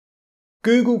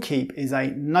Google Keep is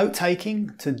a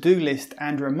note-taking, to-do list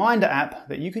and reminder app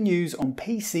that you can use on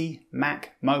PC,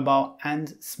 Mac, mobile and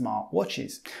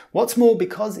smartwatches. What's more,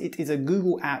 because it is a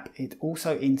Google app, it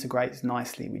also integrates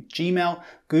nicely with Gmail,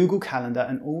 Google Calendar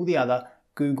and all the other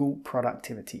Google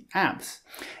productivity apps.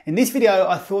 In this video,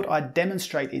 I thought I'd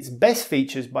demonstrate its best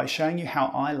features by showing you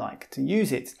how I like to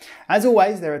use it. As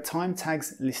always, there are time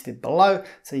tags listed below,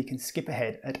 so you can skip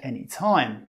ahead at any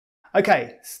time.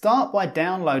 Okay, start by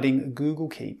downloading Google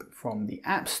Keep from the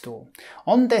App Store.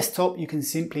 On desktop, you can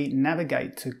simply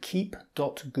navigate to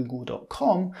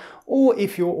keep.google.com, or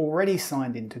if you're already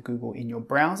signed into Google in your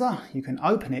browser, you can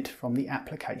open it from the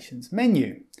Applications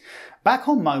menu. Back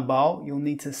on mobile, you'll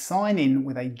need to sign in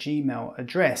with a Gmail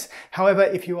address. However,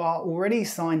 if you are already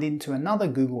signed into another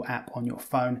Google app on your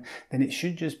phone, then it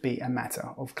should just be a matter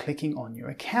of clicking on your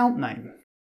account name.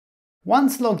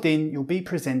 Once logged in, you'll be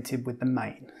presented with the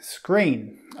main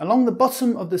screen. Along the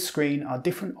bottom of the screen are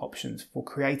different options for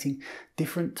creating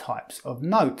different types of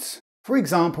notes. For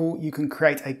example, you can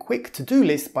create a quick to-do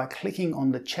list by clicking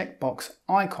on the checkbox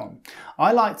icon.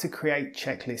 I like to create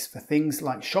checklists for things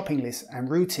like shopping lists and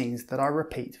routines that I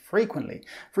repeat frequently.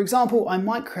 For example, I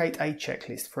might create a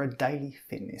checklist for a daily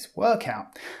fitness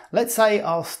workout. Let's say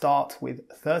I'll start with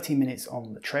 30 minutes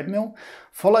on the treadmill,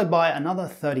 followed by another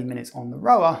 30 minutes on the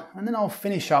rower, and then I'll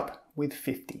finish up with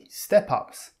 50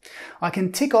 step-ups. I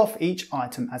can tick off each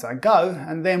item as I go,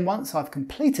 and then once I've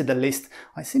completed the list,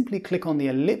 I simply click on the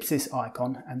ellipsis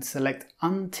icon and select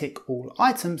untick all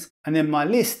items, and then my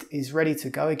list is ready to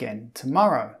go again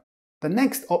tomorrow. The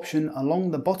next option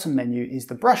along the bottom menu is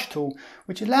the brush tool,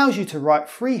 which allows you to write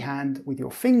freehand with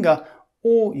your finger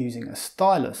or using a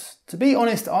stylus. To be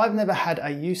honest, I've never had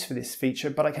a use for this feature,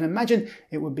 but I can imagine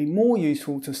it would be more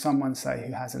useful to someone, say,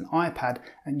 who has an iPad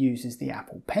and uses the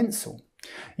Apple Pencil.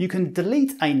 You can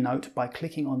delete a note by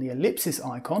clicking on the ellipsis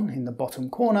icon in the bottom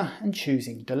corner and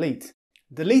choosing delete.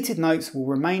 Deleted notes will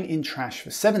remain in trash for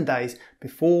 7 days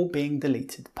before being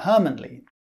deleted permanently.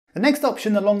 The next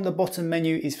option along the bottom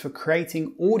menu is for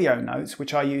creating audio notes,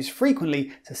 which I use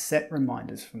frequently to set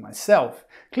reminders for myself.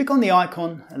 Click on the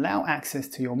icon, allow access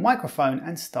to your microphone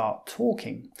and start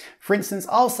talking. For instance,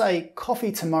 I'll say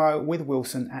coffee tomorrow with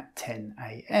Wilson at 10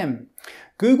 AM.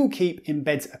 Google Keep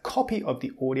embeds a copy of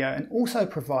the audio and also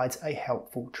provides a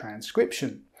helpful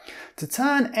transcription. To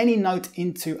turn any note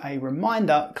into a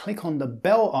reminder, click on the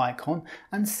bell icon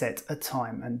and set a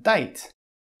time and date.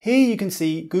 Here you can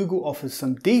see Google offers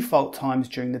some default times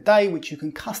during the day which you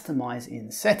can customize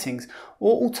in settings,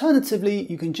 or alternatively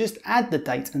you can just add the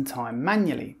date and time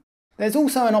manually. There's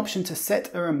also an option to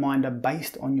set a reminder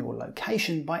based on your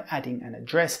location by adding an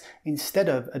address instead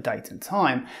of a date and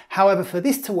time. However, for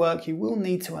this to work, you will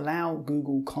need to allow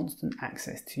Google constant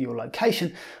access to your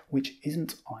location, which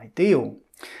isn't ideal.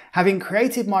 Having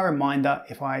created my reminder,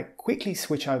 if I quickly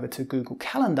switch over to Google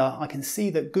Calendar, I can see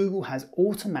that Google has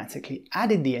automatically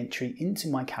added the entry into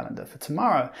my calendar for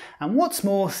tomorrow. And what's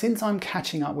more, since I'm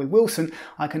catching up with Wilson,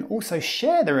 I can also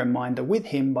share the reminder with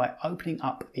him by opening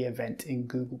up the event in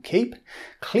Google Keep,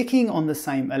 clicking on the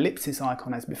same ellipsis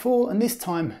icon as before, and this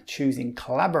time choosing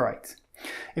Collaborate.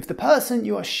 If the person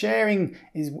you are sharing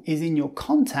is in your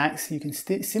contacts, you can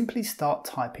simply start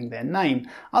typing their name.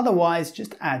 Otherwise,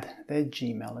 just add their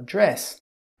Gmail address.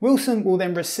 Wilson will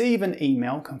then receive an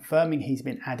email confirming he's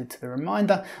been added to the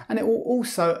reminder, and it will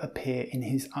also appear in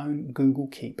his own Google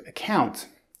Keep account.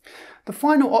 The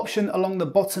final option along the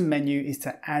bottom menu is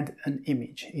to add an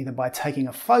image, either by taking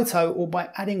a photo or by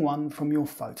adding one from your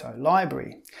photo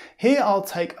library. Here I'll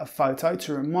take a photo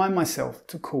to remind myself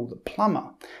to call the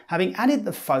plumber. Having added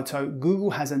the photo, Google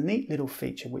has a neat little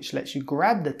feature which lets you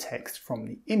grab the text from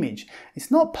the image. It's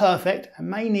not perfect and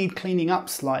may need cleaning up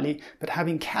slightly, but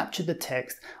having captured the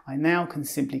text, I now can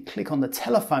simply click on the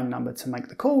telephone number to make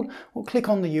the call or click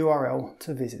on the URL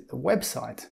to visit the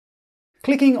website.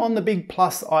 Clicking on the big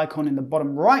plus icon in the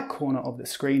bottom right corner of the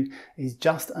screen is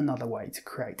just another way to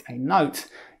create a note.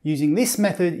 Using this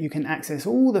method, you can access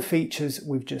all the features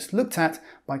we've just looked at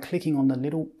by clicking on the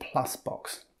little plus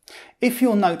box. If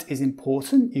your note is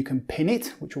important, you can pin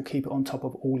it, which will keep it on top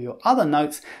of all your other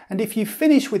notes, and if you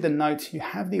finish with the note, you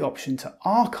have the option to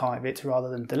archive it rather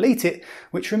than delete it,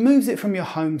 which removes it from your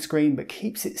home screen but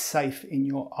keeps it safe in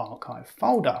your archive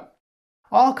folder.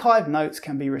 Archive notes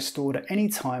can be restored at any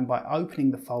time by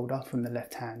opening the folder from the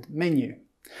left-hand menu.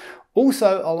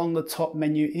 Also, along the top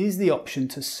menu is the option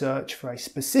to search for a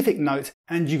specific note,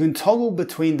 and you can toggle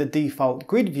between the default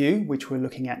grid view, which we're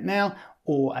looking at now,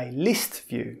 or a list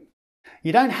view.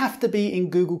 You don't have to be in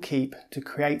Google Keep to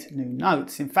create new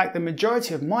notes. In fact, the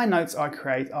majority of my notes I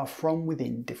create are from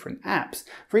within different apps.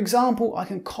 For example, I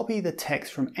can copy the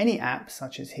text from any app,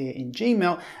 such as here in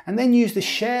Gmail, and then use the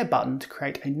share button to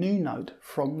create a new note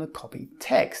from the copied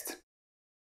text.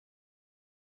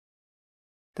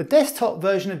 The desktop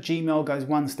version of Gmail goes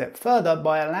one step further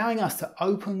by allowing us to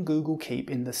open Google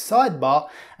Keep in the sidebar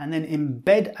and then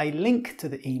embed a link to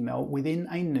the email within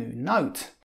a new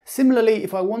note. Similarly,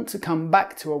 if I want to come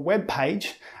back to a web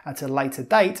page at a later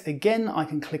date, again I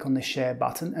can click on the share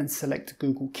button and select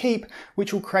Google Keep,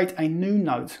 which will create a new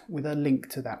note with a link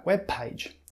to that web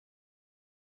page.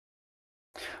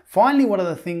 Finally, one of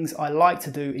the things I like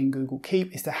to do in Google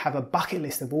Keep is to have a bucket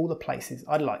list of all the places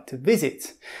I'd like to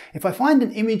visit. If I find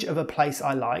an image of a place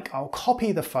I like, I'll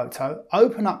copy the photo,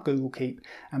 open up Google Keep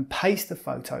and paste the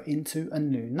photo into a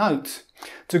new note.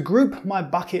 To group my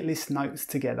bucket list notes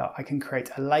together, I can create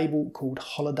a label called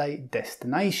Holiday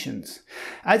Destinations.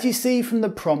 As you see from the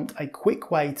prompt, a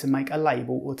quick way to make a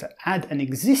label or to add an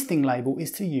existing label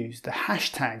is to use the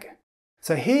hashtag.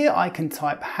 So here I can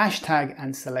type hashtag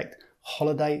and select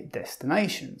Holiday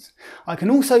Destinations. I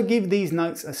can also give these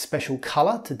notes a special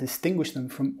colour to distinguish them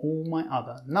from all my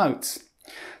other notes.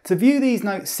 To view these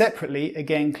notes separately,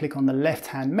 again click on the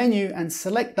left-hand menu and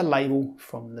select the label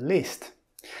from the list.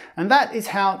 And that is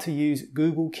how to use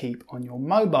Google Keep on your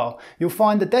mobile. You'll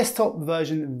find the desktop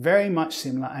version very much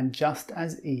similar and just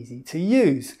as easy to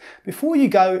use. Before you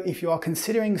go, if you are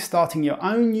considering starting your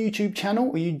own YouTube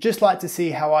channel or you'd just like to see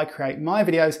how I create my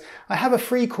videos, I have a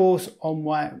free course on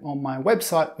my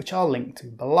website which I'll link to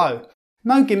below.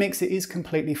 No gimmicks, it is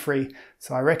completely free,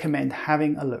 so I recommend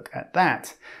having a look at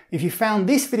that. If you found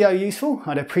this video useful,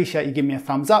 I'd appreciate you giving me a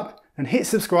thumbs up and hit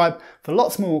subscribe for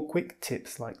lots more quick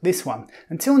tips like this one.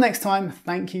 Until next time,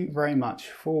 thank you very much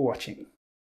for watching.